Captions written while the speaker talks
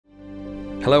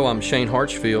Hello, I'm Shane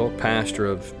Harchfield, pastor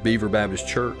of Beaver Baptist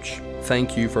Church.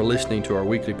 Thank you for listening to our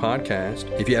weekly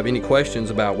podcast. If you have any questions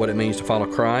about what it means to follow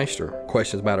Christ or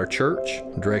questions about our church,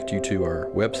 I direct you to our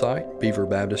website,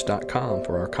 beaverbaptist.com,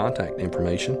 for our contact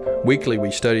information. Weekly, we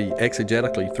study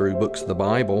exegetically through books of the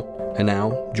Bible. And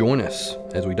now, join us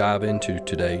as we dive into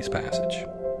today's passage.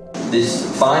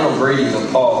 This final greeting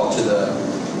of Paul to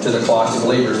the Colossian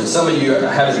believers. And some of you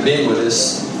haven't been with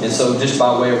us, and so just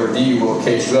by way of review, we'll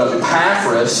catch you up.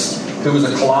 Epaphras, who was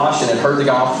a Colossian, had heard the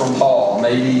gospel from Paul,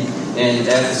 maybe in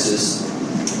Ephesus,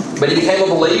 but he became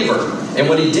a believer. And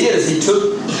what he did is he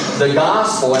took the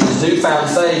gospel and his newfound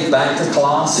faith back to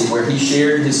Colossae, where he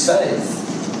shared his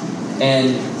faith.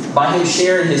 And by him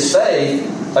sharing his faith,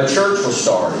 a church was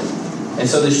started. And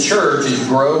so this church is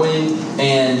growing,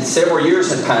 and several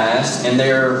years had passed, and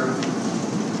there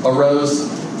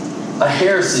arose a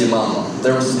heresy among them.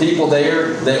 There were some people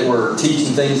there that were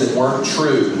teaching things that weren't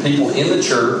true. People in the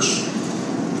church,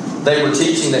 they were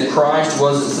teaching that Christ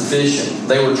wasn't sufficient.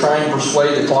 They were trying to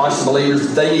persuade the Colossian believers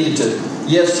that they needed to,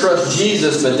 yes, trust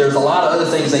Jesus, but there's a lot of other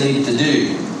things they needed to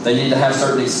do. They needed to have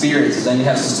certain experiences. They needed to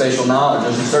have some special knowledge.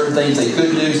 There's certain things they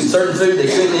couldn't do, some certain food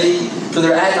they couldn't eat. So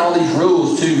they're adding all these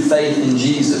rules to faith in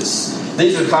Jesus.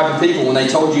 These are the type of people, when they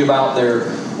told you about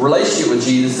their relationship with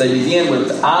Jesus, they begin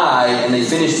with I and they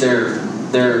finish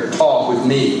their talk with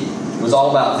me. It was all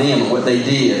about them and what they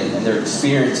did and their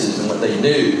experiences and what they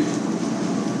knew.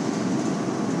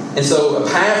 And so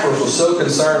Epaphras was so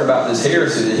concerned about this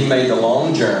heresy that he made the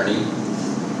long journey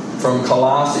from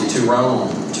Colossae to Rome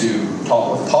to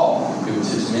talk with Paul, who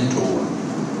was his mentor.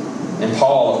 And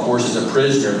Paul, of course, is a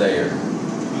prisoner there.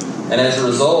 And as a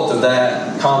result of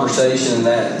that conversation and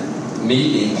that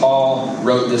meeting, Paul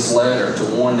wrote this letter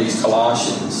to warn these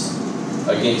Colossians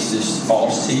against this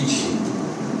false teaching.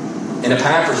 And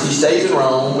Epaphras, he stays in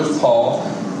Rome with Paul,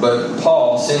 but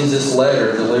Paul sends this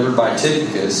letter delivered by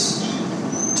Tychicus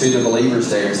to the believers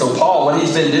there. So Paul, what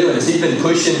he's been doing is he's been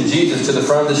pushing Jesus to the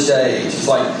front of the stage. It's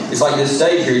like this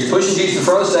stage here. He's pushing Jesus to the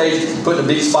front of the stage, putting a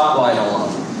big spotlight on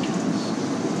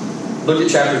him. Look at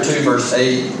chapter 2, verse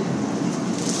 8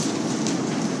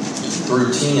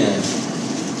 through 10.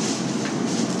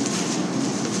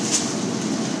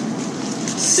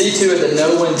 See to it that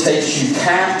no one takes you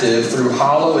captive through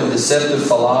hollow and deceptive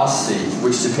philosophy,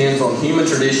 which depends on human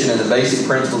tradition and the basic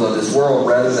principles of this world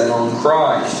rather than on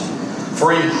Christ.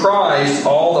 For in Christ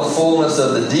all the fullness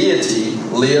of the deity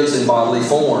lives in bodily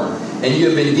form, and you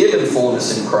have been given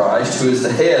fullness in Christ, who is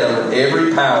the head over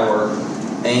every power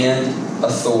and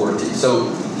authority.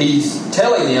 So he's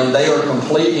telling them they are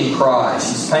complete in Christ.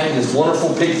 He's painting this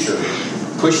wonderful picture,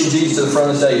 pushing Jesus to the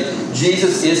front of the stage.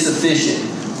 Jesus is sufficient.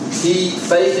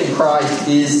 Faith in Christ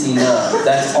is enough.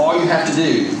 That's all you have to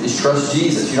do is trust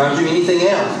Jesus. You don't have to do anything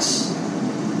else.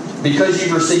 Because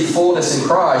you've received fullness in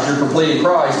Christ, you're complete in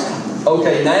Christ.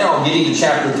 Okay, now getting to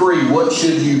chapter 3, what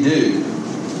should you do?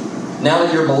 Now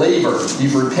that you're a believer,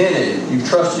 you've repented, you've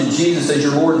trusted Jesus as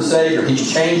your Lord and Savior,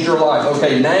 He's changed your life.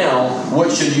 Okay, now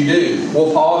what should you do?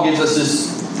 Well, Paul gives us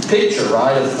this picture,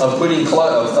 right,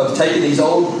 of taking these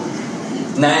old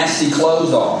nasty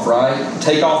clothes off, right?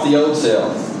 Take off the old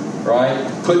self.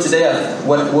 Right? Put to death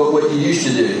what you used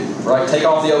to do. Right? Take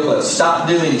off the old clothes. Stop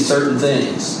doing certain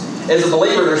things. As a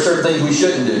believer, there are certain things we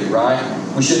shouldn't do. Right?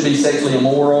 We shouldn't be sexually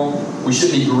immoral. We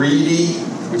shouldn't be greedy,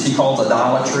 which he calls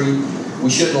idolatry.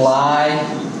 We shouldn't lie.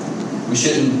 We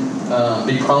shouldn't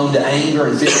be prone to anger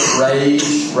and physical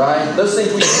rage. Right? Those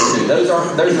things we shouldn't do.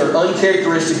 Those are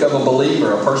uncharacteristic of a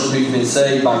believer, a person who's been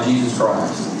saved by Jesus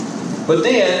Christ. But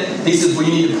then he says we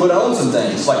need to put on some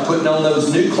things, like putting on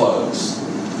those new clothes.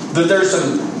 That there's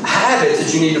some habits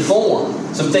that you need to form.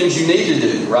 Some things you need to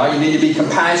do, right? You need to be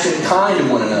compassionate and kind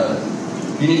to one another.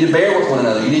 You need to bear with one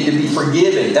another. You need to be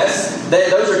forgiving.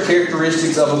 Those are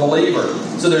characteristics of a believer.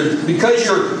 So because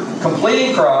you're complete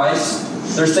in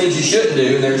Christ, there's things you shouldn't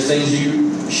do, and there's things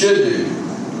you should do.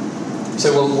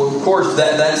 So, well of course,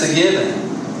 that's a given.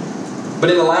 But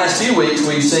in the last few weeks,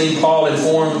 we've seen Paul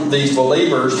inform these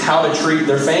believers how to treat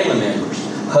their family members.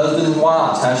 Husbands and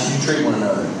wives, how should you treat one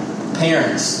another?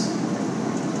 Parents,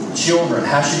 children,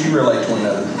 how should you relate to one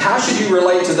another? How should you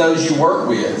relate to those you work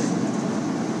with?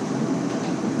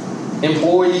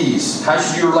 Employees, how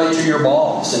should you relate to your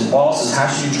boss? And bosses, how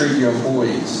should you treat your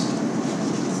employees?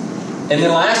 And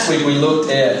then last week we looked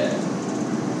at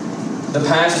the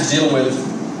passage dealing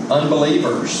with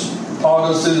unbelievers.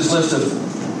 Paul goes through this list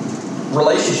of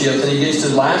relationships, and he gets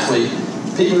to last week,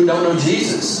 people who don't know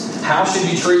Jesus. How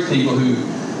should you treat people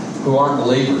who aren't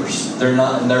believers? They're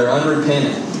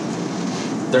unrepentant.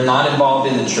 They're not involved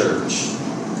in the church.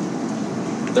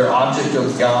 They're object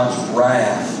of God's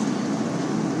wrath.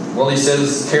 Well, he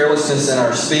says carelessness in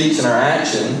our speech and our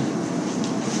action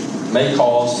may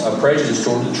cause a prejudice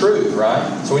toward the truth,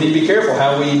 right? So we need to be careful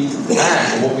how we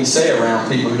act and what we say around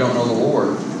people who don't know the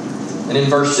Lord. And in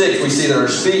verse 6, we see that our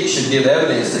speech should give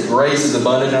evidence that grace is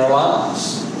abundant in our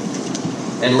lives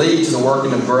and lead to the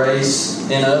working of grace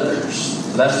in others.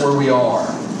 So that's where we are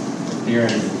here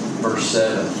in verse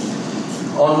 7.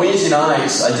 On Wednesday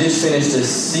nights, I just finished a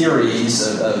series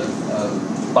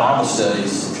of Bible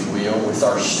studies, if you will, with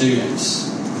our students.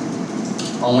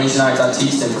 On Wednesday nights, I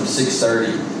teach them from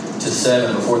 6:30 to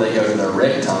 7 before they go to their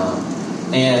rec time.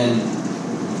 And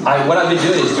what I've been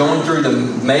doing is going through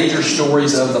the major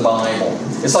stories of the Bible.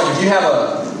 It's like if you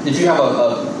have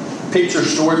a picture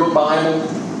storybook Bible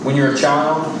when you're a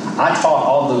child, I taught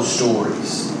all those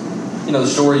stories. You know, the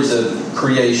stories of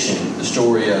creation, the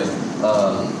story of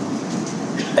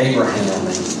Abraham,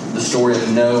 and the story of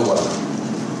Noah.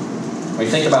 When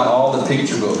you think about all the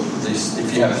picture books,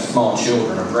 if you have small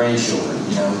children or grandchildren,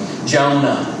 you know,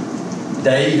 Jonah,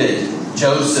 David,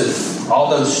 Joseph, all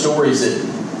those stories that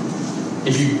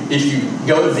if you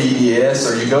go to VBS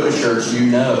or you go to church, you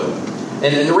know.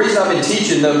 And the reason I've been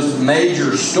teaching those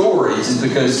major stories is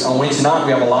because on Wednesday night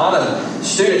we have a lot of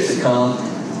students that come.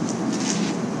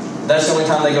 That's the only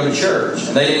time they go to church.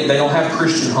 And they don't have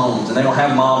Christian homes, and they don't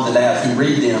have moms and dads who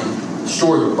read them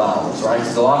storybook Bibles, right?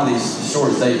 Because a lot of these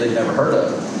stories they've never heard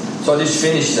of. So I just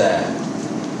finished that.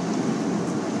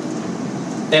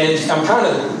 And I'm kind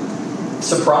of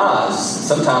surprised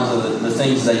sometimes of the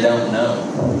things they don't know.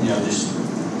 You know, just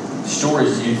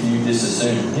stories you just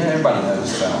assume. Yeah, everybody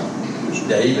knows about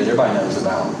David. Everybody knows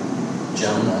about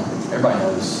Jonah. Everybody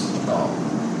knows about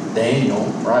Daniel,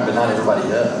 right? But not everybody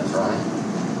does, right?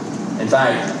 In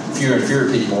fact, fewer and fewer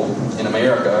people in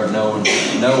America know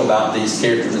about these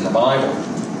characters in the Bible.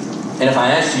 And if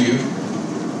I ask you,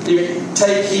 even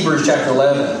take Hebrews chapter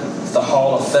 11, it's the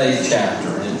Hall of Faith chapter,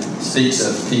 and it speaks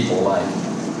of people like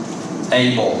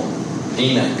Abel,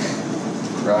 Enoch,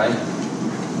 right?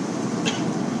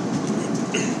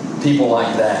 People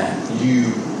like that.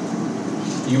 You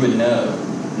would know.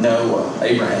 Noah,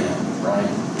 Abraham, right?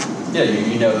 Yeah,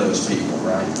 you know those people,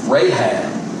 right?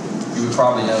 Rahab. You would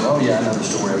probably know, oh yeah, I know the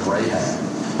story of Rahab.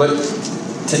 But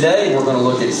today we're going to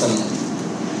look at some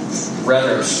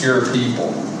rather obscure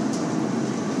people.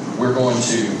 We're going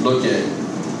to look at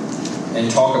and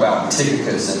talk about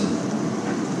Tychicus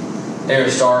and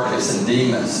Aristarchus and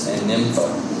Demas and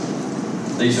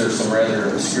Nympha. These are some rather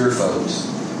obscure folks.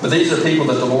 But these are people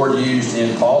that the Lord used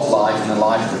in Paul's life and the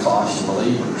life of the Colossian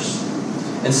believers.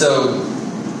 And so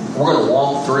we're going to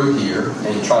walk through here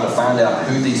and try to find out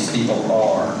who these people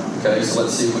are. Okay, so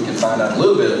let's see if we can find out a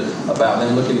little bit about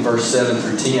them. Look at verse 7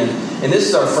 through 10. And this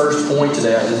is our first point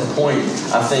today. It's a point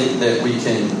I think that we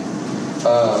can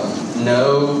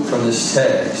know from this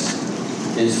text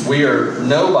is we are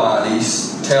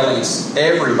nobodies telling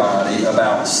everybody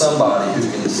about somebody who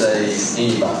can save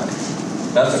anybody.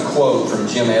 That's a quote from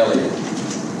Jim Elliot.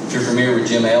 If you're familiar with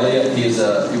Jim Elliot, he was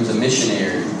a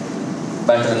missionary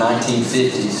back in the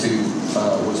 1950s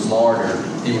who was martyred.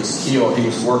 He was killed. He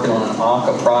was working on an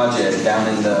Aka project down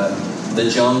in the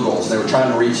jungles. They were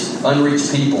trying to reach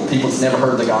unreached people that's never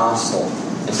heard the gospel.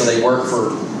 And so they worked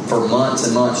for months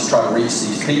and months to try to reach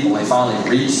these people. They finally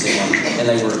reached them, and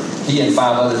he and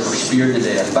 5 others were speared to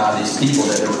death by these people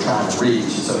that they were trying to reach.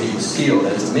 So he was killed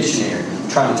as a missionary,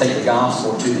 trying to take the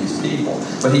gospel to these people.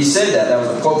 But he said that was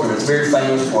a quote from him. It's a very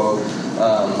famous quote.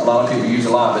 A lot of people use it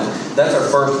a lot, but that's our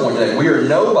first point today. We are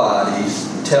nobodies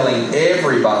telling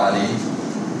everybody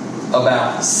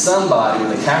about somebody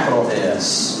with a capital S,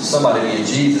 somebody being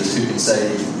Jesus, who can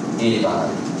save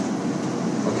anybody.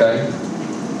 Okay?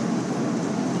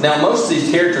 Now, most of these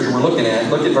characters we're looking at,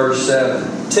 look at verse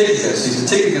 7. Tychicus. He said,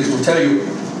 Tychicus will tell you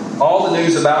all the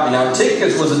news about me. Now,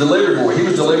 Tychicus was a delivery boy. He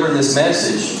was delivering this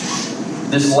message,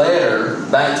 this letter,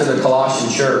 back to the Colossian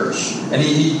church. And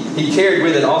he carried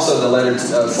with it also the letter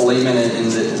to Philemon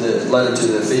and the letter to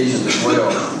the Ephesians as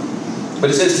well. But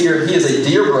it says here, he is a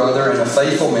dear brother and a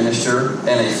faithful minister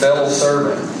and a fellow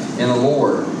servant in the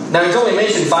Lord. Now, he's only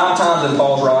mentioned 5 times in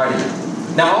Paul's writing.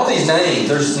 Now, all these names,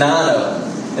 there's 9 of them.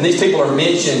 And these people are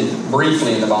mentioned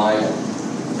briefly in the Bible.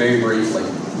 Very briefly.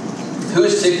 Who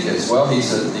is Tychicus? Well,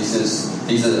 he's a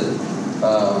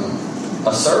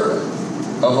servant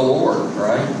of the Lord,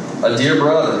 right? A dear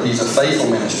brother. He's a faithful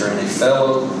minister and a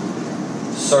fellow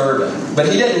servant. But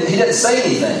he doesn't say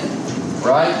anything,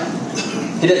 right?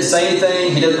 He doesn't say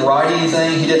anything. He doesn't write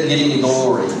anything. He doesn't get any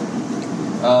glory.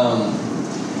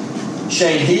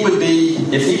 Shane, he would be,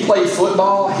 if he played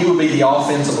football, he would be the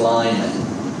offensive lineman.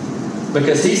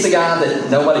 Because he's the guy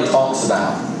that nobody talks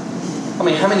about. I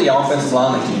mean, how many offensive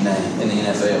linemen can you name in the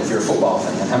NFL if you're a football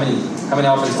fan? How many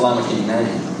offensive linemen can you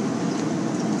name?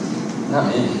 Not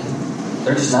many.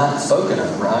 They're just not spoken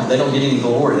of, right? They don't get any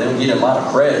glory. They don't get a lot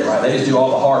of credit, right? They just do all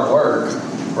the hard work,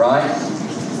 right?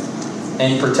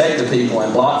 And protect the people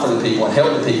and block for the people and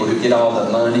help the people who get all the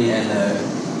money and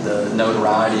the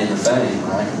notoriety and the fame,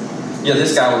 right? Yeah,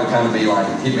 this guy would kind of be like,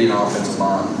 he'd be an offensive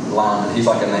lineman. He's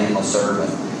like a nameless servant.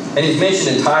 And he's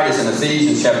mentioned in Titus and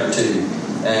Ephesians chapter 2,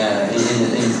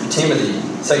 in Timothy,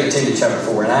 2 Timothy chapter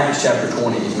 4, in Acts chapter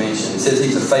 20 he's mentioned. It says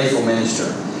he's a faithful minister.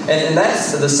 And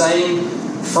that's the same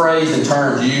phrase and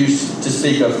terms used to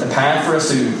speak of Epaphras,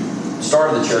 who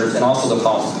started the church, and also the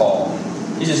Apostle Paul.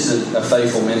 He's just a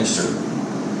faithful minister.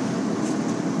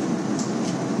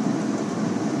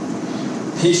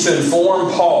 He should inform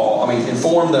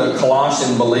the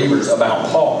Colossian believers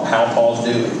about Paul, how Paul's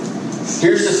doing.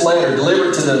 Here's this letter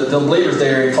delivered to the believers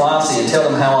there in Colossae, and tell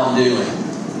them how I'm doing.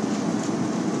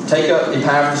 Take up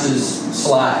Epaphras'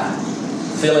 slack,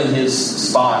 filling his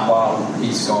spot while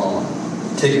he's gone.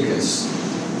 Tychicus.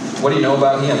 What do you know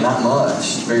about him? Not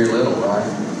much. Very little, right?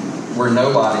 We're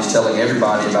nobodies telling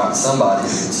everybody about somebody who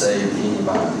can save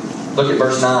anybody. Look at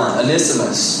verse 9.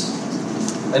 Onesimus.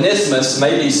 Onesimus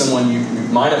may be someone you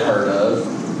might have heard of.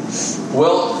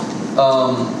 Well,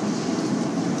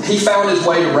 he found his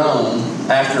way to Rome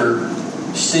after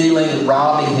stealing,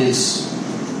 robbing his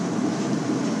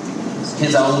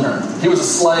owner. He was a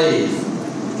slave.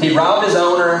 He robbed his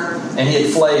owner and he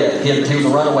had fled. He was a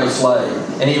runaway slave.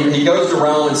 And he goes to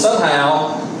Rome, and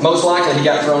somehow, most likely, he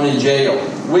got thrown in jail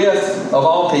with, of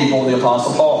all people, the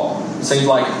Apostle Paul. It seems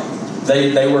like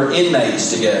they were inmates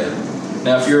together.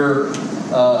 Now, if you're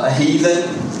a heathen,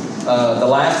 the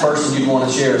last person you'd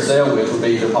want to share a cell with would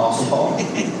be the Apostle Paul.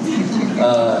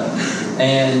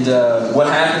 What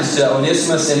happens to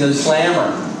Onesimus in the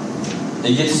slammer?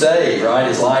 He gets saved, right?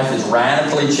 His life is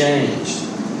radically changed.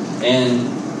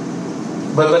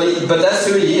 But that's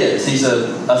who he is. He's a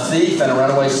thief and a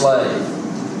runaway slave.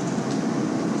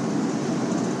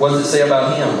 What does it say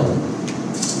about him?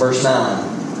 Verse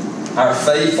 9. Our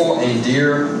faithful and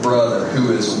dear brother,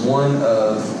 who is one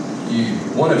of you.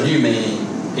 One of you meaning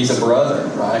he's a brother,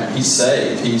 right? He's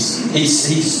saved.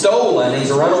 He's stolen.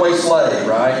 He's a runaway slave,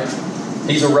 right?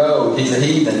 He's a rogue. He's a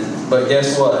heathen. But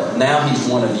guess what? Now he's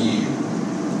one of you.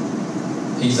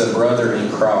 He's a brother in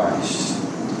Christ.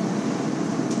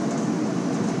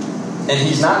 And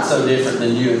he's not so different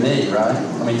than you and me, right?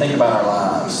 I mean, think about our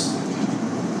lives.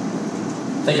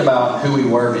 Think about who we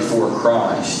were before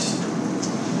Christ.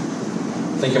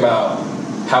 Think about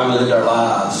how we lived our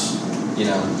lives. You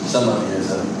know, some of you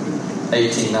as a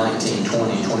 18, 19,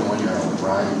 20, 21-year-old,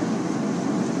 right?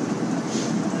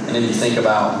 And then you think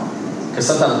about, because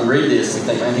sometimes we read this and we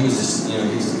think, man, he was just, he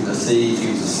was a thief, he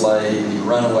was a slave, he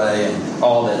ran away, and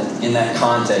all that, in that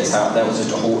context, how that was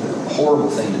just a horrible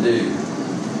thing to do.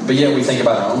 But yet we think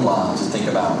about our own lives and think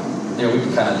about, we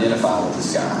can kind of identify with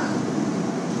this guy.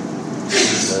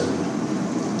 He's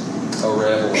a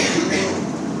rebel.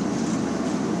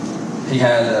 He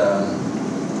had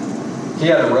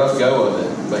a rough go of it,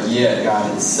 but yet God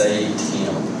had saved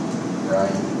him,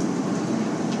 right?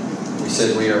 We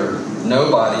said we are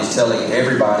nobodies telling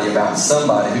everybody about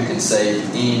somebody who can save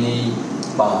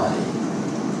anybody.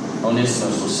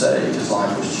 Onesimus was saved. His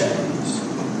life was changed.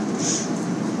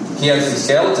 He had some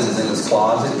skeletons in his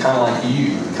closet, kind of like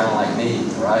you, kind of like me,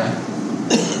 right?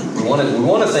 We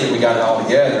want to think we got it all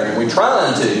together, and we're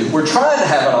trying to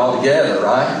have it all together,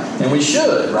 right? And we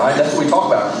should, right? That's what we talk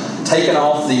about. Taking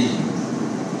off the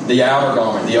outer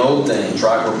garment, the old things,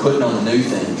 right? We're putting on the new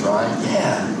things, right?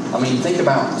 Yeah. I mean, think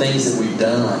about things that we've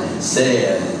done and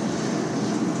said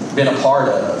and been a part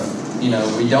of. We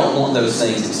don't want those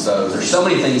things exposed. There's so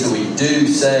many things that we do,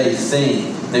 say,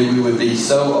 think that we would be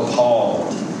so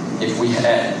appalled if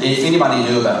anybody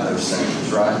knew about those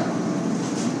things, right?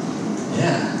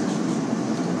 Yeah.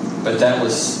 But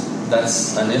that's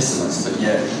Onesimus. But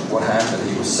yet, what happened?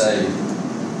 He was saved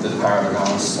through the power of the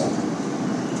gospel.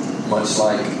 Much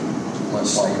like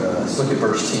us. Look at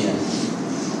verse 10.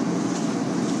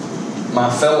 My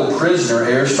fellow prisoner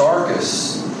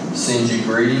Aristarchus sends you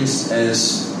greetings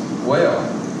as well.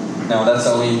 Now that's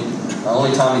the only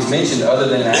time he's mentioned other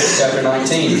than Acts chapter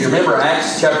 19. If you remember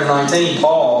Acts chapter 19,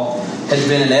 Paul has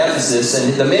been in Ephesus,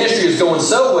 and the ministry is going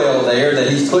so well there that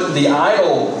he's putting the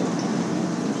idol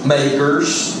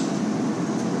makers,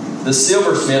 the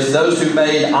silversmiths, those who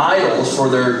made idols for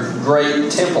their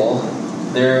great temple,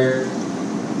 they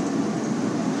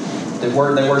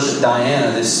worshiped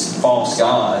Diana, this false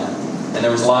god, and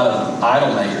there was a lot of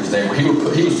idol makers there.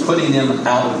 He was putting them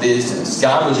out of business.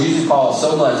 God was using Paul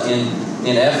so much in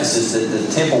in Ephesus that the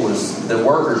temple the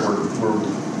workers were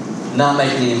not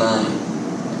making any money.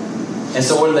 And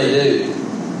so what do?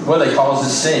 Well, they caused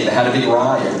this thing. They had a big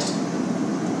riot.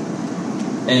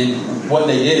 And what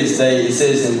they did is it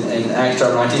says in Acts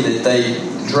chapter 19 that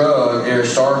they drug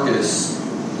Aristarchus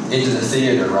into the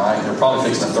theater, right? They're probably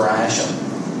fixing to thrash him.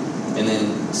 And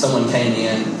then someone came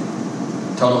in,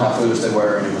 told them how foolish they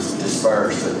were, and it was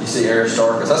dispersed. But you see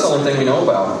Aristarchus, that's the only thing we know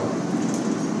about him.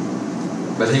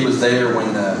 But he was there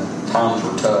when the times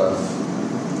were tough.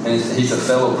 And he's a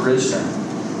fellow prisoner.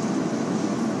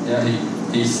 Yeah,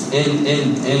 he's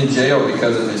in jail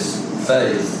because of his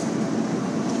faith.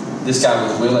 This guy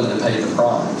was willing to pay the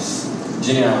price.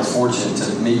 Jenny and I was fortunate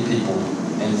to meet people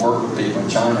and work with people in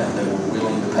China that were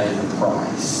willing to pay the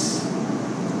price.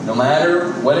 No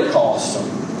matter what it cost them,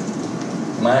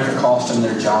 no matter if it cost them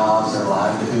their jobs, their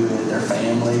livelihood, their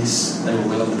families, they were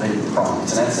willing to pay the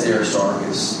price. And that's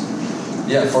Aristarchus.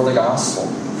 Yeah, for the gospel,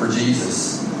 for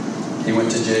Jesus. He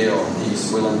went to jail.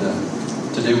 He's willing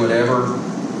to do whatever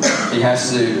he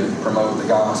has to do to promote the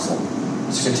gospel.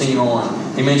 Let's continue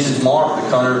on. He mentions Mark,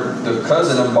 the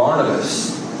cousin of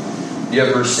Barnabas. You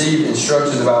have received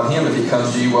instructions about him. If he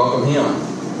comes to you, welcome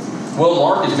him. Well,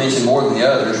 Mark is mentioned more than the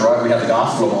others, right? We have the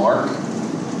Gospel of Mark.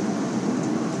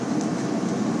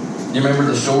 You remember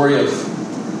the story of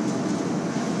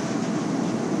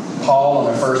Paul on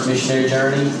their first missionary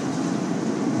journey?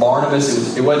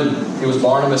 Barnabas, it was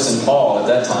Barnabas and Paul at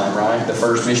that time, right? The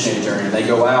first missionary journey. They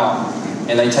go out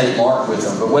and they take Mark with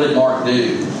them. But what did Mark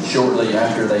do shortly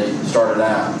after they started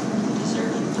out?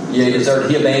 Yeah, he deserted.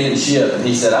 He abandoned ship, and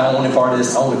he said, I don't want any part of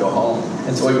this. I want to go home.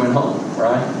 And so he went home,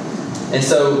 right? And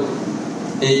so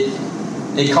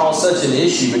it caused such an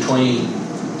issue between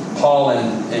Paul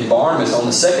and Barnabas on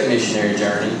the second missionary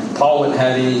journey. Paul wouldn't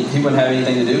have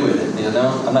anything to do with it. You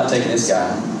know, I'm not taking this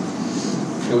guy.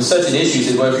 It was such an issue. He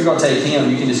said, well, if you're going to take him,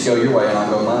 you can just go your way and I'll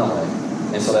go my way.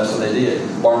 And so that's what they did.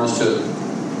 Barnabas took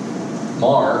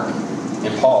Mark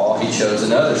and Paul. He chose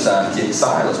another sidekick,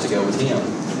 Silas, to go with him.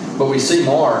 But we see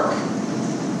Mark,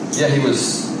 yeah,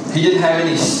 he didn't have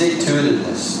any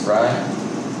stick-to-itiveness, right?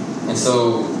 And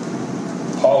so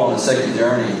Paul on the second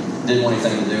journey didn't want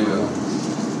anything to do with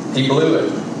him. He blew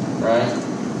it, right?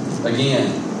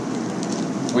 Again,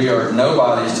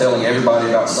 nobody's telling everybody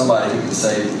about somebody who can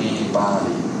save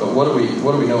anybody. But what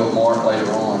do we know of Mark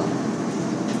later on?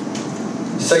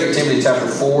 2 Timothy chapter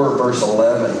 4, verse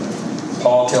 11.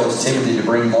 Paul tells Timothy to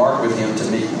bring Mark with him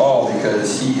to meet Paul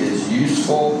because he is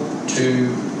useful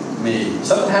to me.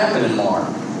 Something happened in Mark.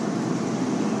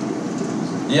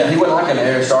 Yeah, he wasn't like an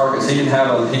Aristarchus. He didn't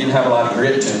have a lot of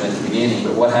grit to him at the beginning,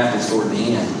 but what happens toward the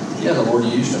end? Yeah, the Lord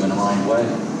used him in a mighty way.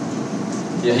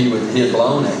 Yeah, he had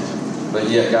blown it, but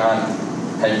yet God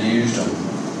had used him.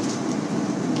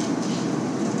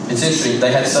 It's interesting,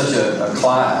 they had such a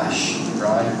clash,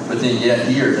 right? But then yet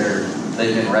here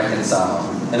they've been reconciled.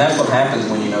 And that's what happens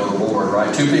when you know the Lord,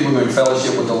 right? Two people who are in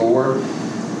fellowship with the Lord,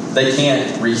 they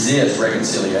can't resist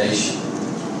reconciliation.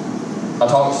 I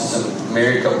talked to some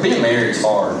married couple. Being married is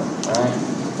hard, right?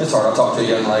 It's hard. I talked to a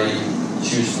young lady.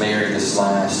 She was married this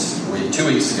last week, 2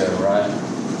 weeks ago, right?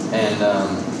 And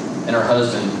her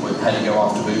husband had to go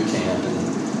off to boot camp,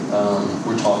 and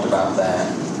we talked about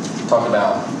that. Talked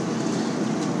about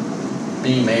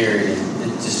being married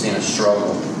and it just being a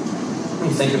struggle. When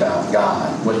you think about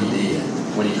God, what He did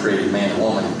when He created man and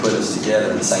woman and put us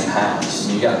together in the same house.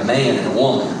 You got a man and a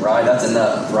woman, right? That's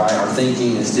enough, right? Our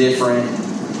thinking is different,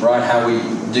 right? How we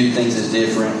do things is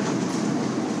different.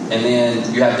 And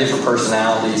then you have different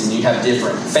personalities and you have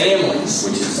different families,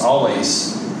 which is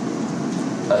always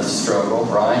a struggle,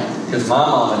 right? Because my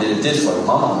mama did it this way, my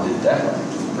mama did it that way,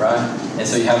 right? And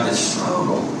so you have this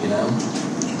struggle, you know.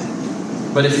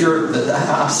 But if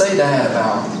I say that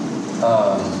about,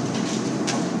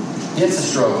 it's a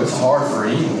struggle. It's hard for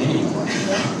anyone, you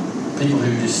know. People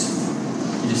who you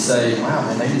just say, wow,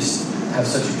 man, they just have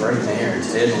such a great marriage.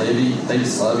 Ed and Libby, they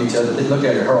just love each other. They look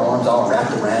at her arms all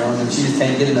wrapped around, and she just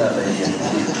can't get enough of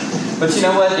it. But you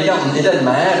know what? It doesn't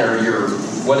matter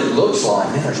what it looks like.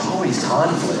 Man, there's always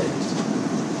conflict.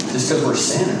 Just because we're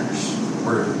sinners.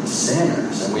 We're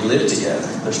sinners, and we live together.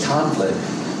 There's conflict.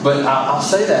 But I'll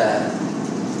say that.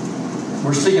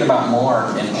 We're speaking about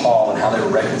Mark and Paul and how they were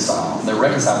reconciled. They're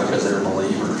reconciled because they're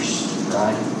believers,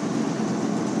 right?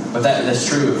 But that's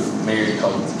true of married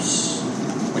couples.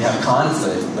 We have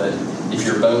conflict, but if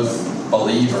you're both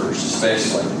believers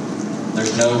especially,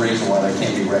 there's no reason why there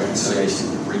can't be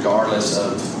reconciliation regardless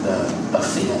of the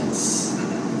offense.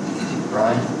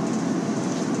 Right?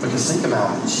 Because think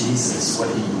about Jesus, what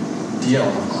He did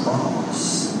on the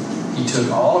cross. He took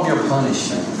all of your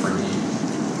punishment for you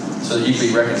so that you could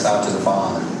be reconciled to the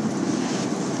Father.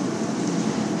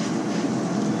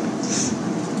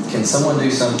 can someone do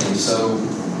something so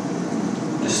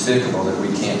despicable that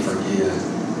we can't forgive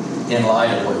in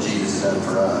light of what Jesus has done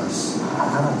for us?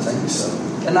 I don't think so.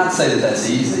 And not to say that that's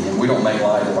easy, and we don't make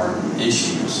light of our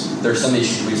issues. There's some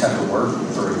issues we just have to work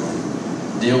through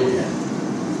and deal with.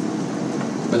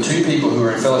 But two people who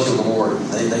are in fellowship with the Lord,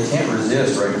 they can't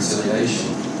resist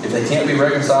reconciliation. If they can't be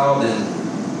reconciled, then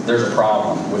there's a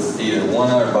problem with either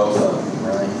one or both of them,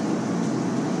 right?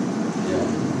 Yeah.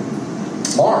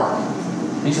 Mark,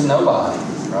 he's a nobody,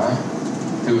 right?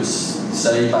 Who was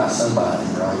saved by somebody,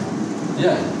 right?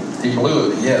 Yeah. He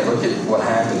blew it, but yeah, look at what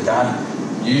happened. God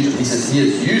used him. He says, he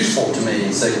is useful to me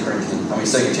in 2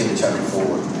 Timothy chapter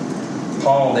 4.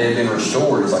 Paul, they had been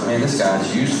restored. It's like, man, this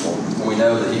guy's useful. And we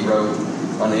know that he wrote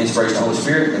under the inspiration of the Holy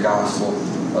Spirit the Gospel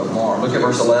of Mark. Look at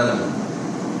verse 11.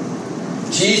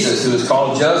 Jesus, who is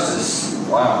called Justice.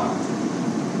 Wow.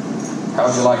 How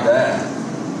would you like that?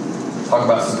 Talk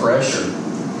about some pressure.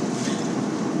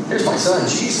 Here's my son,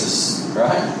 Jesus,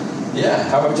 right? Yeah,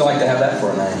 how would you like to have that for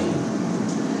a name?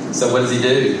 So what does he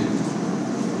do?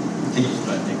 He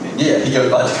goes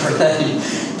by a different name.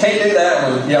 Can't do that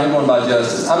one. Yeah, I'm going by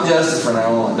Justice. I'm Justice from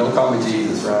now on. Don't call me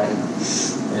Jesus, right?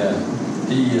 Yeah.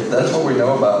 That's what we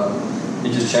know about him.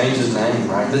 He just changed his name,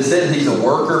 right? It said he's a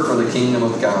worker for the kingdom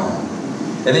of God.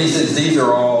 And then he says, these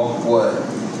are all, what?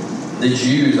 The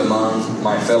Jews among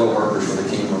my fellow workers for the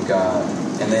kingdom of God.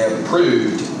 And they have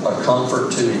proved a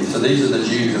comfort to me. So these are the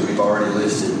Jews that we've already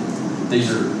listed. These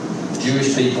are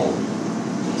Jewish people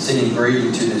sending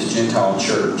greeting to this Gentile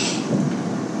church.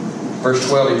 Verse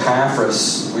 12,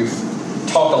 Epaphras, we've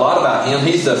talked a lot about him.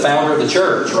 He's the founder of the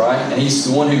church, right? And he's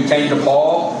the one who came to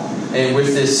Paul and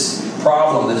with this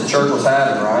problem that the church was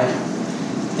having, right?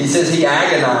 He says he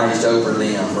agonized over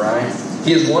them, right?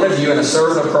 He is one of you and a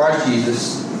servant of Christ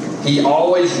Jesus. He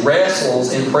always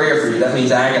wrestles in prayer for you. That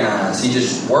means agonize. He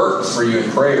just works for you in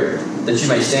prayer that you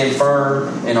may stand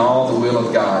firm in all the will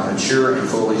of God, mature and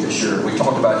fully assured. We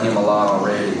talked about him a lot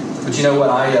already. But you know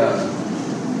what?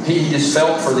 He just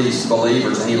felt for these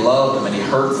believers, and he loved them, and he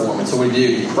hurt for them. And so what he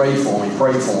did, he prayed for them, he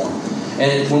prayed for them.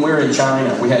 And when we were in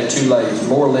China, we had two ladies.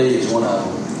 Laura Lee is one of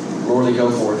them. Laura Lee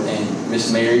Goforth and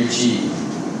Miss Mary G.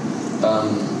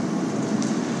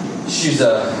 She's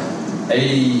a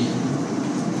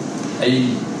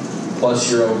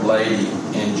 80-plus-year-old lady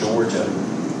in Georgia.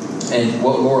 And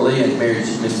what Laura Lee and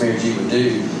Miss Mary G would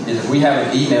do is if we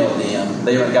haven't emailed them,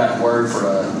 they haven't gotten word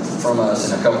from us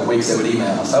in a couple of weeks, they would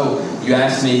email us. Oh, you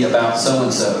asked me about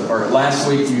so-and-so. Or last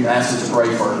week you asked us to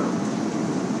pray for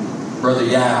Brother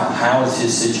Yao. How is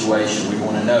his situation? We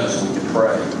want to know so we can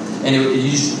pray. And you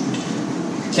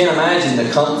can't imagine the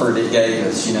comfort it gave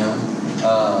us, to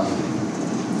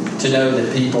know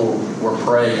that people were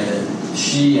praying, that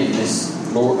she and Miss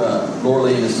Laura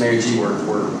Lee and Miss Mary G were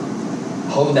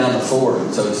holding down the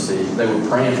fort, so to speak. They were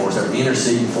praying for us. They were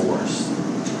interceding for us.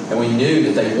 And we knew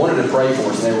that they wanted to pray for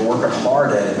us, and they were working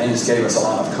hard at it. Man, this gave us a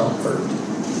lot of comfort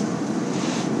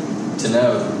to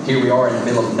know here we are in the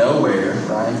middle of nowhere,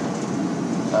 right?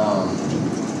 I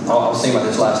was thinking about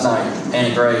this last night.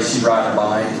 Anna Grace, she's riding her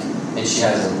bike, and she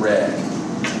has a wreck.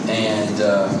 And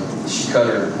she cut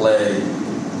her leg.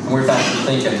 And we were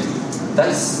thinking,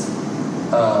 that's,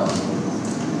 I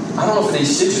don't know if it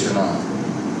needs stitches or not.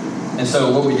 And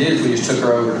so what we did is we just took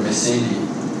her over to Miss Cindy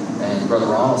and Brother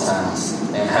Ronald's house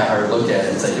and have her look at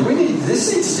it and say, does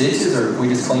this need stitches, or we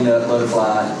just clean it up,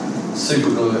 butterfly, super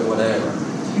glue it, whatever.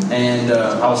 And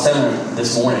I was telling her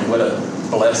this morning what a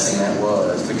blessing that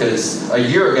was, because a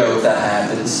year ago, if that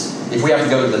happens, if we have to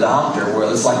go to the doctor,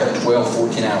 well, it's like a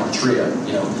 12-14 hour trip,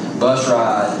 bus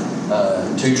ride,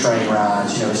 2 train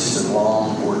rides, it's just a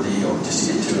long ordeal just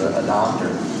to get to a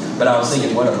doctor. But I was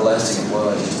thinking what a blessing it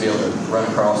was just to be able to run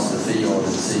across the field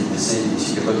and see the city.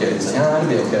 She could look at it and say, it'll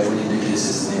be okay, we need to do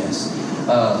this, and this.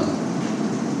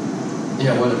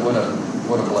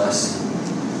 What a blessing.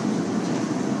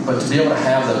 But to be able to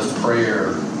have those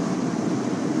prayer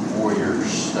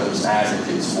warriors, those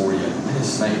advocates for you, it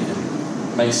just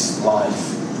makes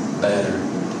life better,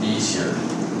 easier.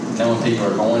 Knowing people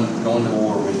are going to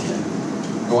war with you,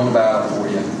 going to battle for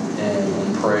you, and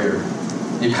in prayer.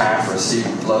 Epaphras, he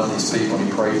loved these people and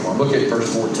he prayed for them. Look at verse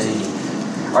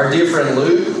 14. Our dear friend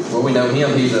Luke, well, we know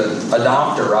him. He's a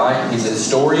doctor, right? He's a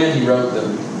historian. He wrote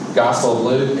the Gospel of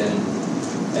Luke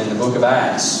and the book of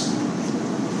Acts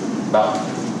about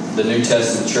the New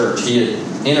Testament church. He had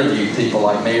interviewed people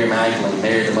like Mary Magdalene,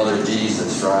 Mary the mother of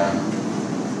Jesus, right?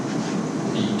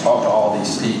 He talked to all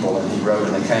these people and he wrote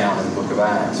an account in the book of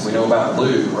Acts. We know about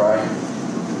Luke, right?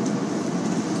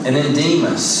 And then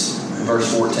Demas. in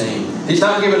verse 14. He's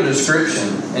not given a description.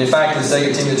 And in fact, in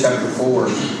 2 Timothy chapter 4,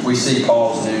 we see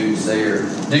Paul's news there.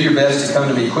 Do your best to come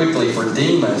to me quickly, for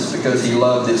Demas, because he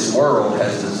loved this world,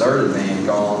 has deserted me and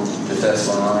gone to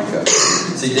Thessalonica.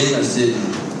 See, Demas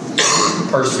didn't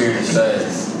persevere in his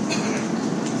faith.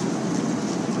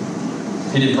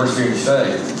 He didn't persevere in his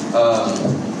faith.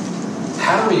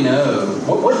 How do we know?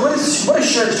 What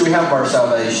assurance do we have of our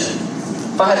salvation?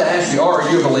 If I had to ask you, are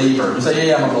you a believer? You say,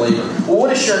 yeah, I'm a believer. Well,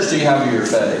 what assurance do you have of your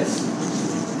faith?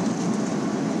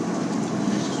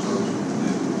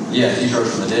 Yes, he rose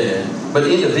from the dead. But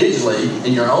individually,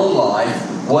 in your own life,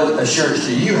 what assurance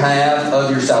do you have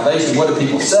of your salvation? What do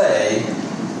people say?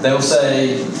 They'll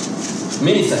say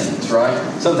many things, right?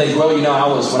 Some things, well, when I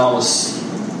was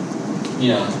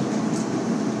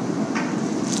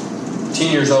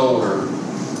 10 years old or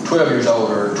 12 years old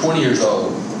or 20 years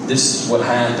old, this is what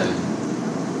happened.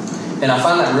 And I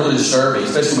find that really disturbing,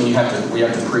 especially when we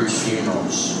have to preach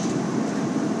funerals.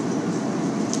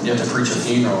 You have to preach a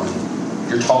funeral and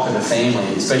you're talking to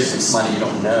family, especially somebody you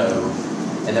don't know,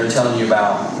 and they're telling you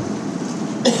about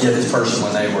this person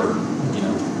when they were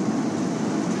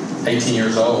 18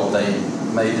 years old, they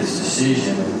made this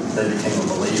decision and they became a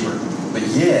believer. But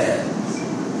yet,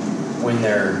 when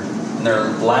they're in their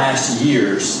last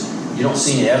years, you don't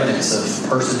see any evidence of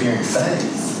persevering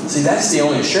faith. See, that's the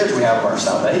only assurance we have of our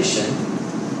salvation.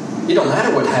 It don't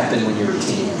matter what happened when you were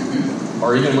 10,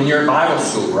 or even when you're in Bible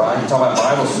school, right? You talk about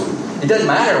Bible school. It doesn't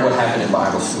matter what happened in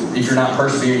Bible school if you're not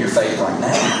persevering your faith right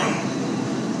now.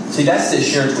 See, that's the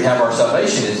assurance we have of our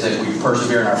salvation, is that we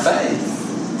persevere in our faith.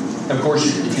 And of course,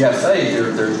 if you have faith,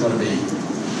 there's going to be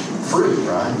fruit,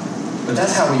 right? But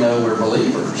that's how we know we're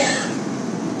believers.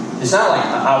 It's not like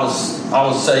I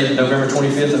was saved November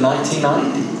 25th of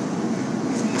 1990.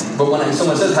 But when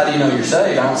someone says, how do you know you're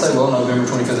saved? I don't say, well, November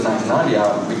 25th of 1990,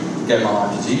 I gave my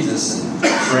life to Jesus and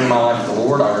surrendered my life to the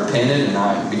Lord. I repented and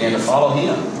I began to follow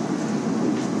Him.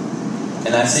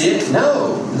 And that's it?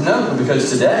 No, because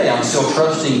today I'm still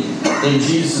trusting in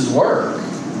Jesus' work.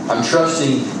 I'm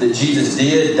trusting that Jesus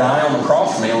did die on the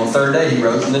cross for me. On the third day, He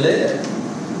rose from the dead.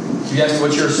 If you ask me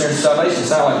what's your assurance of salvation, it's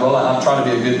not like, well, I'm trying to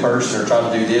be a good person or try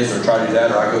to do this or try to do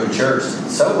that or I go to church.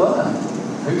 So what?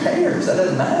 Who cares? That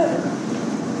doesn't matter.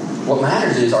 What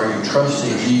matters is, are you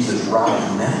trusting Jesus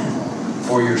right now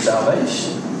for your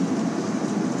salvation?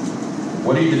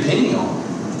 What are you depending on?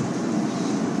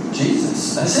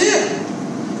 Jesus. That's it.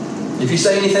 If you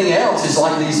say anything else, it's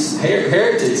like these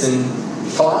heretics in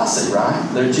Colossae,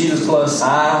 right? They're Jesus plus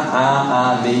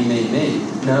I, me.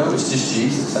 No, it's just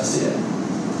Jesus. That's it.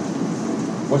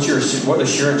 What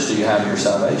assurance do you have of your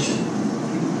salvation?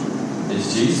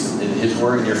 It's Jesus, His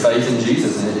word, and your faith in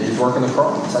Jesus, and His work on the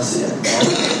cross. That's it.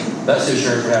 Right? That's the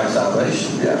assurance we have of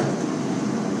salvation. Yeah.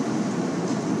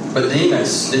 But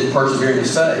Demas didn't persevere in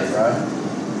his faith, right?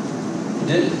 He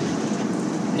didn't.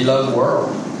 He loved the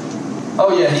world.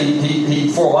 Oh yeah, he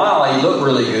for a while he looked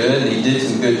really good and he did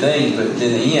some good things, but in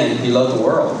the end he loved the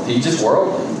world. He was just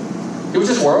worldly. He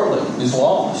was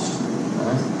lost.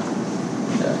 Right?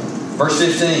 Yeah. Verse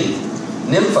 15,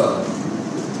 Nympha.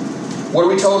 What are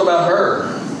we told about her?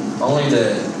 Only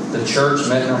that the church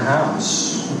met in her house.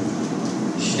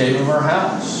 She gave him her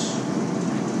house.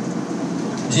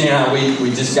 Jeannie and I,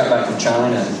 we just got back from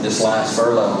China this last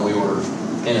furlough, and we were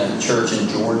in a church in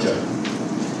Georgia.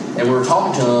 And we were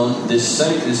talking to him, this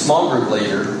small group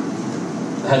leader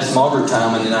had small group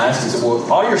time, and then I asked him, I said,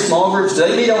 well, all your small groups, do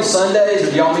they meet on Sundays,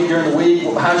 or do y'all meet during the week?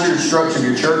 How's your structure of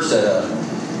your church set up?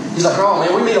 He's like, oh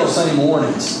man, we meet on Sunday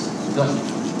mornings. He's like,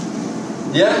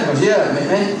 yeah? He goes, yeah,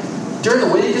 man, during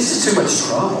the week, this is too much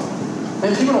trouble.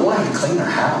 Man, people don't want to have to clean their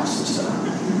house and stuff.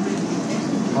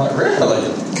 I'm like, really?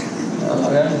 Oh,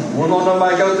 okay. We don't want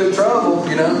nobody to go through trouble,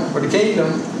 for the kingdom.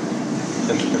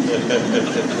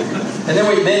 And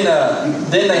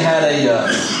then they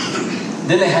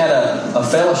had a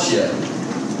fellowship.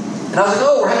 And I was like,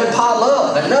 oh, we're having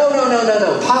potluck. Like, no,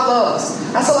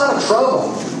 potlucks. That's a lot of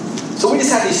trouble. So we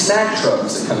just have these snack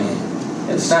trucks that come in.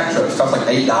 And the snack trucks cost like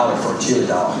 $8 for a chili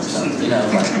dog or something.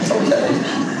 Okay.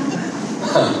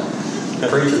 The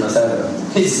preacher must have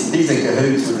he's in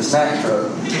cahoots with the snack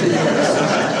truck.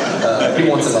 He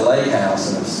wants in the lake house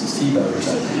and a steamboat or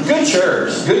something. Good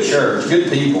church, good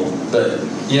people. But,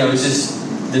 it's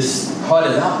just this hot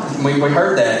and hot. We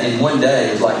heard that in one day.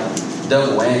 It was like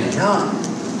double whammy. God,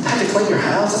 have to clean your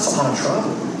house? That's a lot of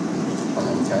trouble.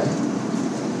 Okay.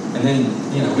 And then,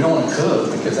 we don't want to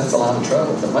cook because that's a lot of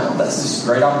trouble. But, well, that's just a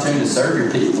great opportunity to serve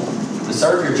your people, to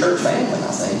serve your church family,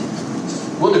 I think.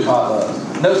 We'll do potluck.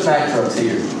 No snack trucks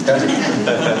here. Okay?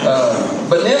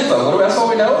 But Nympha, that's what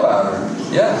we know about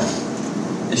her. Yeah.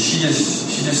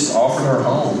 She's she just offered her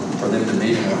home for them to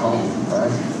meet in her home,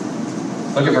 right?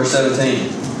 Look at verse 17.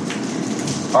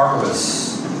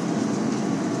 Archippus.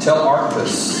 Tell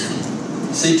Archippus,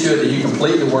 see to it that you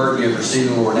complete the work you have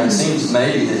received in the Lord. Now it seems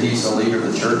maybe that he's the leader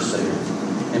of the church there.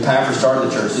 Epaphras started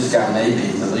the church. This guy may be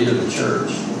the leader of the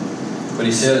church. But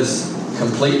he says,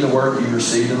 complete the work you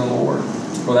received in the Lord.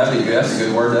 Well, that'd be good. That's a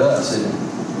good word to us, isn't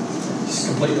it? Just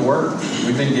complete the work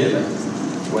we've been given.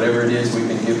 Whatever it is we've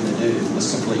been given to do,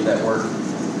 let's complete that work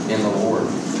in the Lord.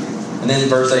 And then in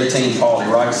verse 18, Paul, he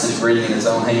writes this greeting in his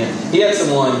own hand. He had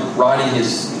someone writing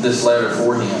this letter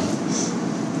for him.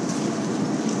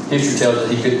 History tells us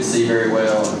he couldn't see very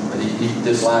well, but he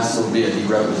this last little bit he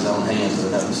wrote in his own hand. So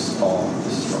no, this is Paul.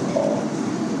 This is from Paul.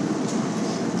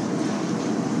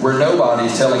 Where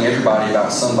nobody's telling everybody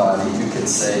about somebody who could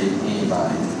save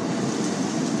anybody.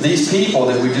 These people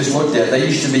that we just looked at, they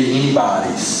used to be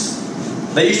anybody's.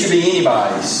 They used to be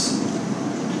anybody's.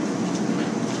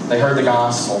 They heard the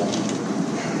gospel,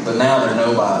 but now they're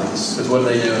nobodies. Because what are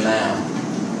they doing now?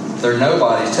 They're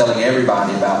nobodies telling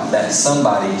everybody about that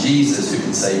somebody, Jesus, who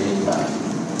can save anybody.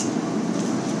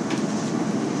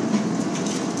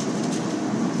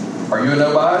 Are you a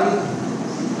nobody?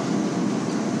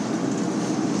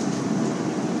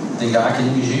 Then God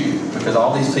can use you. Because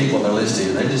all these people they're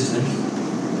listed,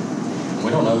 we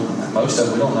don't know, most of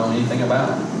them we don't know anything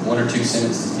about. One or two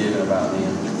sentences given about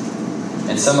them.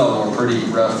 And some of them were pretty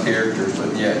rough characters,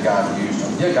 but yet God used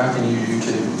them. Yeah, God can use you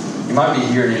too. You might be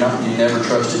here and you never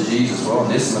trusted Jesus. Well,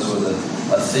 Onesimus was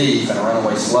a thief and a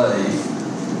runaway slave.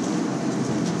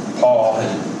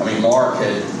 Mark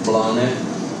had blown it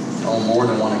on more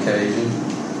than one occasion.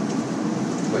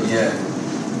 But yet,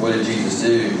 what did Jesus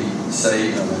do? He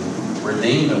saved them and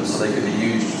redeemed them so they could be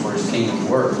used for His kingdom's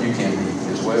work. You can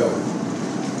be as well.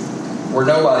 Where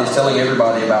nobody's telling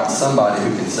everybody about somebody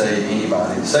who can save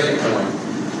anybody. The second point,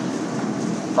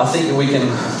 I think that we can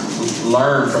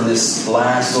learn from this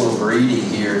last little greeting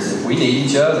here is that we need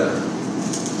each other.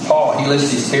 Paul, he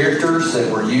lists these characters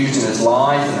that were used in his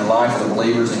life and the life of the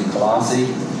believers in Colossae.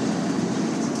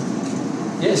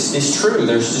 Yes, it's true.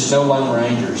 There's just no lone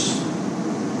rangers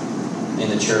in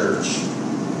the church.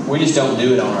 We just don't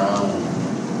do it on our own.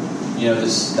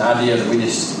 The idea that we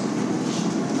just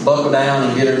buckle down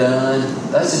and get her done,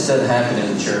 that just doesn't happen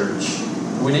in the church.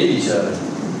 We need each other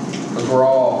because we're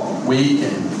all weak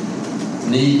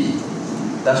and needy.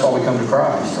 That's why we come to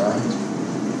Christ, right?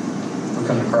 We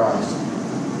come to Christ.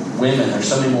 Women, there's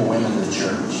so many more women in the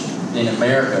church. In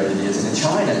America it is, and in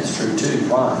China it's true too.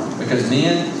 Why? Because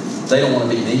men, they don't want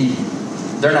to be needy.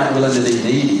 They're not willing to be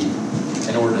needy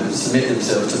in order to submit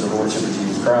themselves to the Lordship of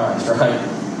Jesus Christ, right?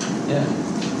 Yeah.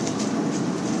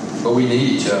 But we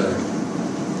need each other.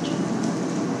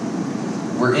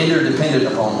 We're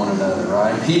interdependent upon one another,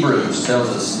 right? Hebrews tells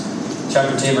us,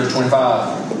 chapter 10, verse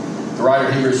 25, the writer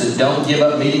of Hebrews says, don't give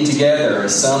up meeting together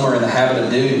as some are in the habit of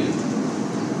doing,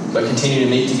 but continue to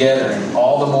meet together, and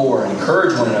all the more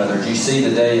encourage one another as you see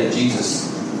the day of Jesus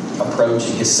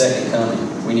approaching, His second coming.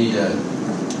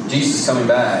 Jesus is coming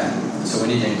back, so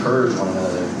we need to encourage one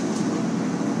another.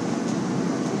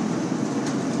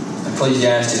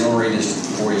 Ecclesiastes, I'll read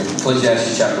this for you.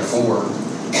 Ecclesiastes chapter 4.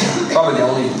 Probably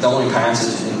the only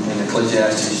passage in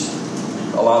Ecclesiastes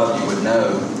a lot of you would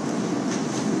know.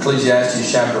 Ecclesiastes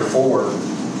chapter 4,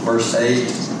 verse 8,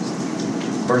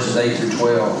 verses 8 through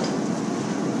 12.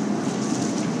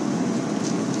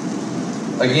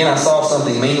 Again, I saw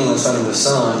something meaningless under the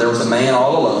sun. There was a man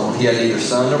all alone. He had neither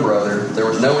son nor brother. There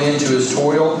was no end to his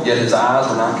toil, yet his eyes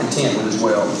were not content with his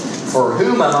wealth. For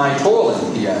whom am I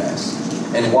toiling, he asked,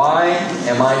 and why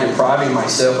am I depriving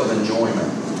myself of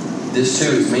enjoyment? This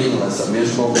too is meaningless, a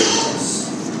miserable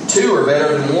business. Two are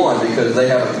better than one because they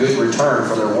have a good return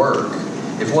for their work.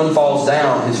 If one falls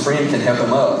down, his friend can help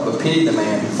him up, but pity the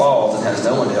man who falls and has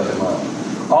no one to help him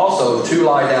up. Also, if two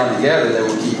lie down together, they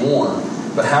will keep warm.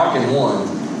 But how can one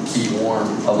keep warm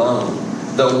alone?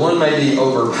 Though one may be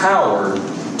overpowered,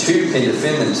 two can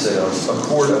defend themselves. A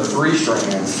cord of 3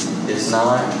 strands is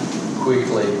not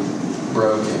quickly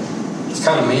broken. It's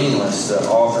kind of meaningless, the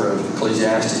author of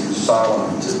Ecclesiastes,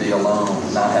 Solomon, to be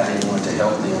alone, not having anyone to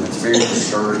help them. It's very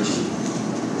discouraging.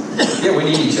 Yeah, we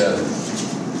need each other.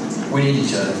 We need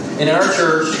each other. And in our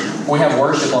church, we have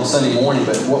worship on Sunday morning,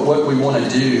 but what we want to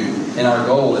do, and our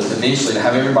goal is eventually to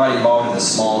have everybody involved in a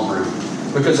small group.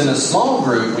 Because in a small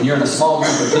group, when you're in a small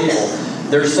group of people,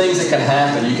 there's things that can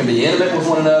happen. You can be intimate with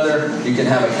one another. You can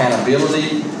have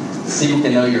accountability. People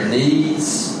can know your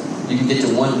needs. You can get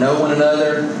to know one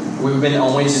another.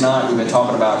 On Wednesday night, we've been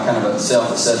talking about kind of a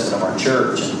self-assessment of our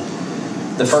church.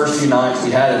 And the first few nights,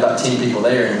 we had about 10 people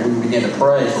there, and we began to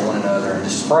pray for one another and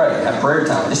just pray, have prayer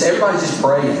time. Everybody's just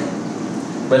praying.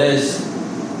 But as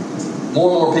more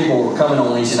and more people were coming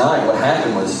on each night, what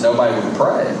happened was nobody would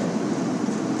pray.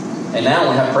 And now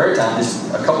when we have prayer time, just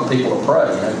a couple people will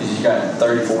pray, because you got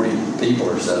 30, 40 people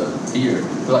or so here.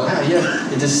 They're like, wow,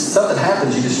 yeah, it just, something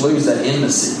happens, you just lose that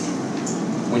intimacy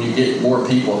when you get more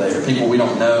people there. People we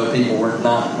don't know, people we're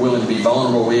not willing to be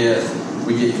vulnerable with.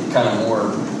 We get kind of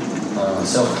more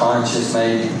self-conscious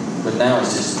maybe. But now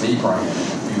it's just me praying and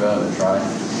a few others, right?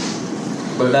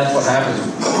 But that's what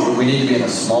happens. We need to be in a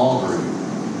small group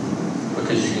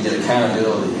because you can get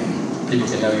accountability and people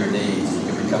can know your needs and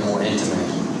you can become more intimate.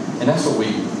 And that's what we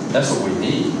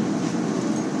need.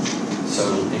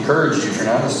 So encourage you, if you're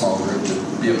not in a small group,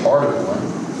 to be a part of one.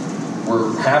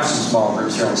 We have some small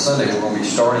groups here on Sunday. We're going to be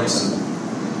starting some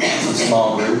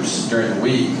small groups during the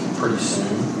week pretty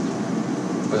soon.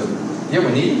 But yeah,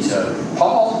 we need each other.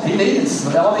 Paul, he needed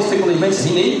all these people he mentioned.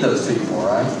 He needed those people,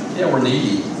 right? Yeah, we're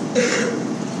needy.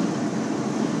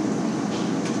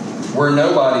 We're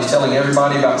nobodies telling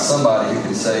everybody about somebody who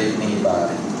can save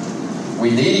anybody. We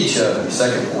need each other.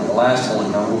 Second point, the last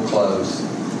point, and we'll close.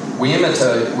 We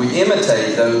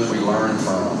imitate those we learn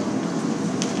from.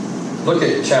 Look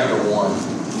at chapter 1,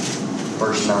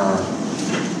 verse 9.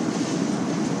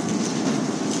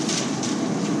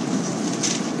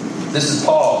 This is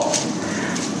Paul.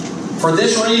 For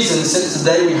this reason, since the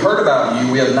day we heard about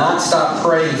you, we have not stopped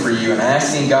praying for you and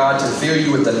asking God to fill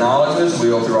you with the knowledge of His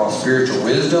will through all spiritual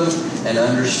wisdom and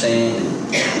understanding.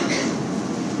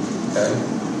 Okay?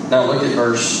 Now look at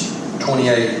verse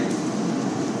 28.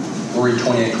 We'll read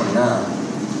 28, 29.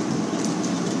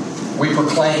 We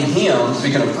proclaim Him,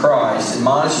 speaking of Christ,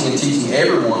 admonishing and teaching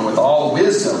everyone with all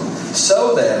wisdom,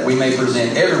 so that we may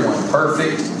present everyone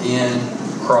perfect in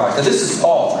Christ. Now this is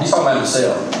Paul. He's talking about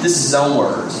himself. This is his own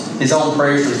words. His own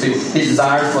prayers for his people. His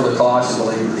desires for the Colossian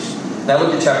believers. Now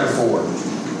look at chapter 4.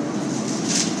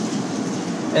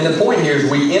 And the point here is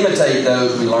we imitate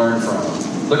those we learn from.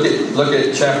 Look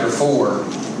at chapter 4.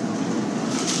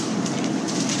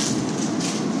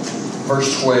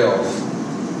 Verse 12.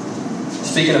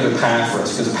 Speaking of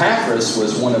Epaphras, because Epaphras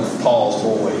was one of Paul's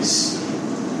boys.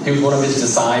 He was one of his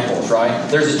disciples, right?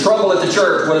 There's a trouble at the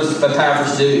church. What does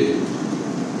Epaphras do?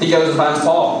 He goes and finds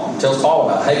Paul. Tells Paul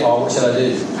about it. Hey, Paul, what should I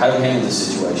do? How do we handle this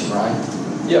situation, right?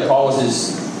 Yeah, Paul was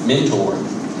his mentor.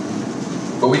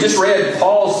 But we just read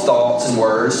Paul's thoughts and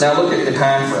words. Now look at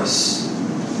Epaphras.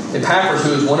 Epaphras,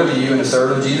 who is one of you and a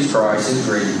servant of Jesus Christ, his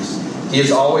greetings. He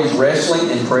is always wrestling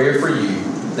in prayer for you,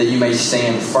 that you may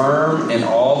stand firm in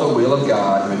all the will of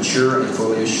God, mature and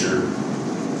fully assured.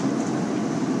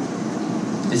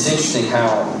 It's interesting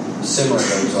how similar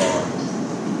those are.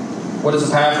 What does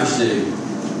Epaphras do?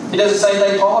 He does the same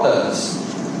thing Paul does,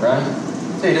 right?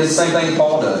 He does the same thing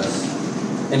Paul does.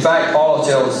 In fact, Paul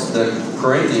tells the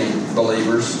Corinthian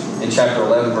believers in chapter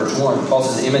 11, verse 1, Paul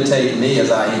says, imitate me as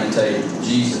I imitate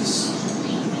Jesus.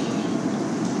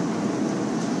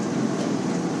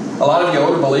 A lot of you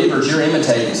older believers, you're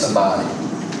imitating somebody.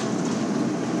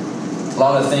 A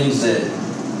lot of things that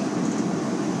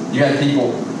you have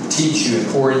people teach you and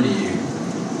pour into you,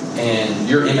 and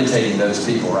you're imitating those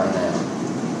people right now.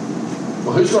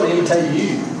 Well, who's going to imitate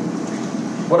you?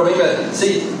 What I mean by,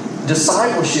 see,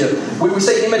 discipleship, we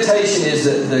say imitation is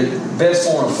the best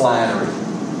form of flattery.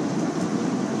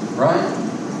 Right?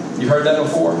 You heard that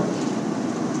before?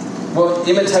 Well,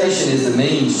 imitation is the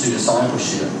means to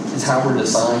discipleship. It's how we're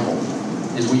discipled.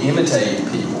 Is we imitate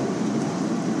people.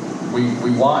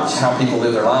 We watch how people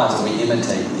live their lives and we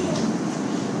imitate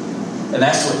them. And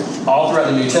that's what, all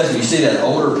throughout the New Testament, you see that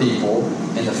older people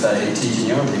in the faith teaching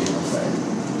young people in the faith.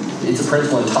 It's a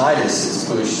principle in Titus that's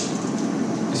pushed,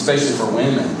 especially for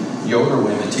women. The older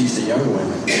women teach the younger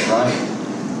women, right?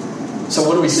 So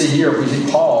what do we see here? We see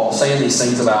Paul saying these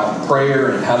things about prayer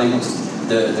and how they want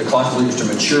the Colossian believers to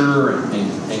mature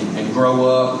and grow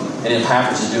up. And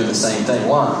Epaphras is doing the same thing.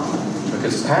 Why?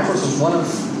 Because Epaphras was one of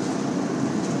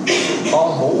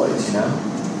Paul's boys, you know.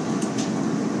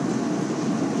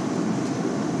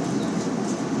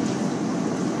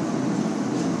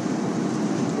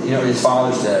 You know, it's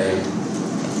Father's Day.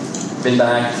 Been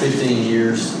back 15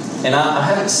 years. And I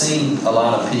haven't seen a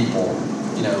lot of people,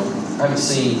 you know, I haven't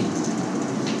seen,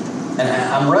 and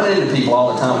I'm running into people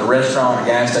all the time at a restaurant, a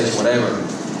gas station, whatever,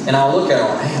 and I'll look at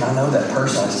them, man, I know that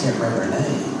person, I just can't remember their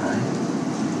name, right?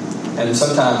 And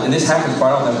sometimes, and this happens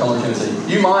quite often, they'll come up to me and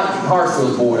say, you Mike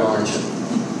Hartsfield's boy, aren't you?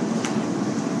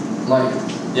 I'm like,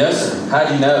 yes, sir. How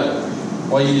do you know?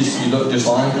 Well, you look just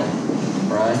like him,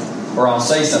 right? Or I'll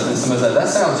say something, somebody says, that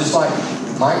sounds just like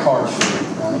Mike Hartsfield.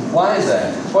 Right? Why is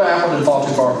that? Well, apple didn't fall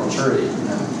too far from the tree. You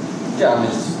know? Yeah,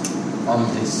 I'm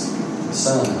his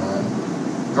son.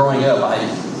 Right? Growing up,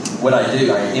 what I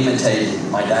do, I imitate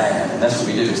my dad. And that's what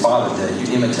we do as Father's Day.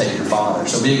 You imitate your father.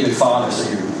 So be a good father so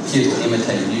your kids will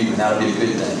imitate you, and that'll be a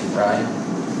good thing, right?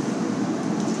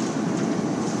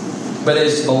 But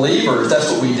as believers, that's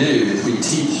what we do, is we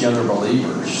teach younger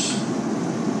believers.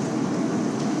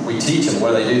 We teach them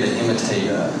what they do. They imitate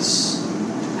us.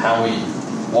 How we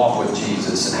walk with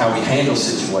Jesus and how we handle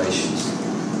situations.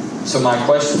 So my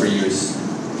question for you is,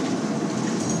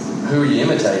 who are you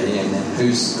imitating, and then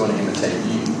who's going to imitate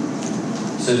you?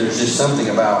 So there's just something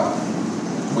about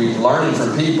we learn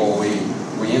from people,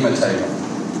 we imitate them.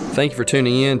 Thank you for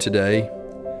tuning in today.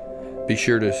 Be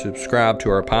sure to subscribe to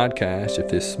our podcast if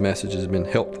this message has been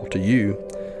helpful to you.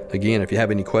 Again, if you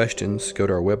have any questions, go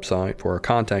to our website for our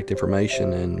contact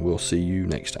information, and we'll see you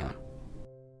next time.